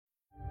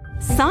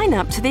Sign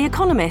up to The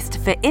Economist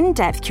for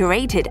in-depth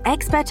curated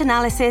expert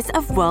analysis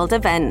of world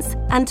events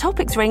and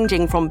topics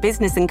ranging from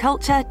business and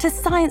culture to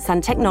science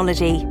and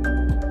technology.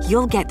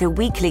 You'll get the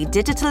weekly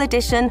digital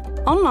edition,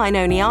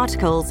 online-only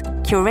articles,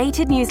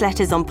 curated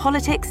newsletters on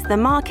politics, the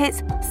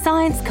markets,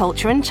 science,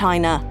 culture and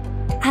China,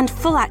 and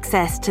full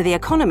access to The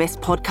Economist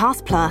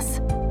Podcast Plus.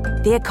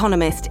 The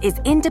Economist is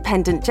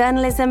independent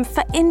journalism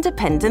for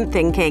independent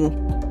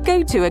thinking.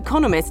 Go to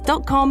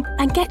economist.com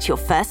and get your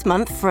first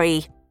month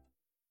free.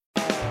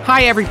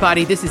 Hi,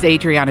 everybody. This is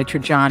Adriana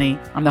Trajani.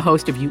 I'm the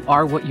host of You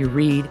Are What You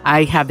Read.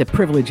 I have the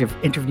privilege of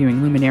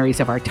interviewing luminaries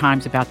of our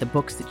times about the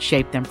books that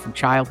shaped them from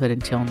childhood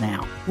until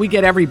now. We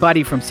get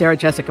everybody from Sarah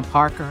Jessica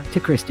Parker to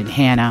Kristen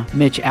Hanna,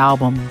 Mitch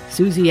Albom,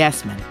 Susie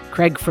Essman,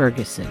 Craig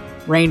Ferguson,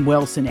 Rainn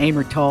Wilson,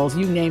 Amor Tolls,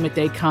 you name it,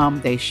 they come,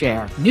 they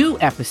share. New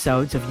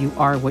episodes of You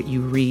Are What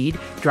You Read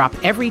drop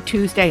every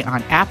Tuesday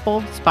on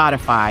Apple,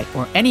 Spotify,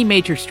 or any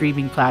major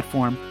streaming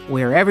platform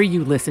wherever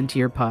you listen to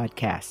your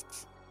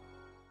podcasts.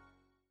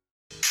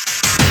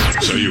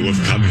 So you have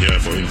come here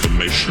for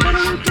information.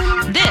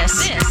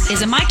 This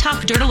is a My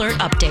Talk Dirt Alert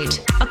update.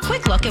 A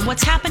quick look at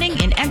what's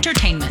happening in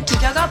entertainment. We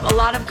dug up a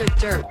lot of good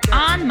dirt.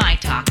 On My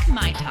Talk.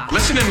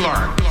 Listen and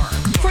learn.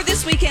 For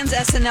this weekend's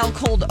SNL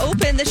Cold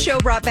Open, the show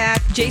brought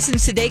back Jason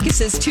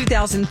Sudekis'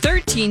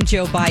 2013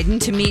 Joe Biden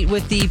to meet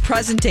with the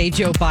present-day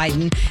Joe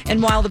Biden.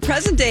 And while the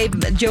present-day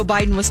Joe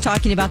Biden was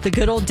talking about the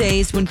good old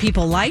days when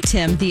people liked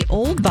him, the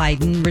old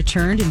Biden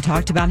returned and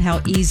talked about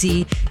how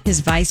easy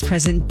his vice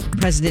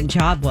president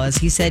job was.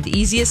 He said,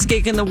 easiest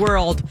gig in the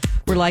world.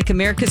 We're like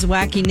America's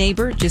wacky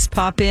neighbor. Just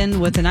pop in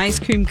with an ice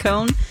cream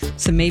cone,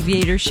 some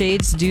aviator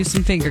shades, do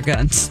some finger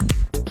guns.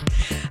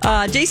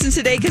 Jason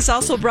Sudekis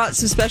also brought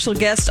some special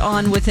guests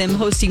on with him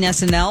hosting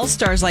SNL.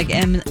 Stars like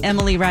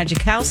Emily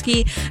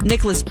Ratajkowski,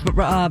 Nicholas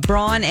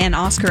Braun, and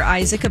Oscar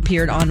Isaac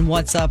appeared on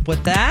What's Up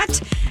With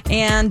That.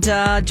 And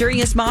during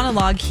his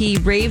monologue, he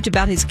raved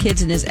about his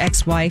kids and his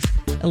ex-wife,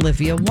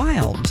 Olivia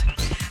Wilde.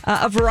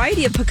 A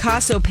variety of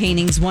Picasso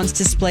paintings once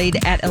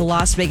displayed at a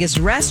Las Vegas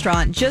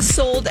restaurant just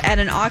sold at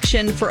an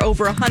auction for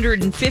over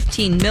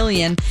 $115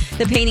 million.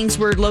 The paintings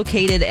were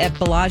located at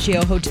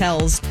Bellagio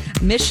Hotel's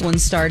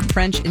Michelin-starred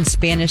French and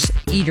Spanish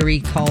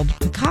eatery called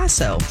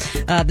Picasso.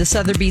 The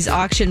Sotheby's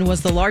auction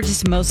was the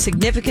largest and most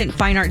significant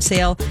fine art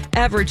sale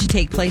ever to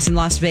take place in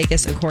Las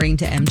Vegas, according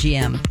to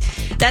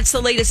MGM. That's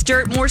the latest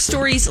dirt. More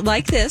stories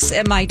like this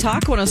at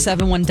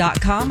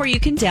mytalk1071.com, or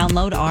you can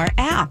download our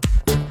app.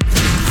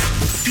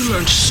 You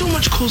learned so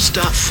much cool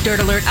stuff. Dirt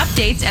Alert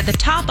updates at the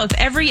top of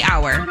every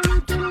hour.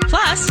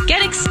 Plus,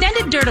 get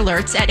extended Dirt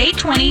Alerts at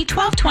 8:20,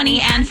 12:20,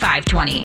 and 5:20.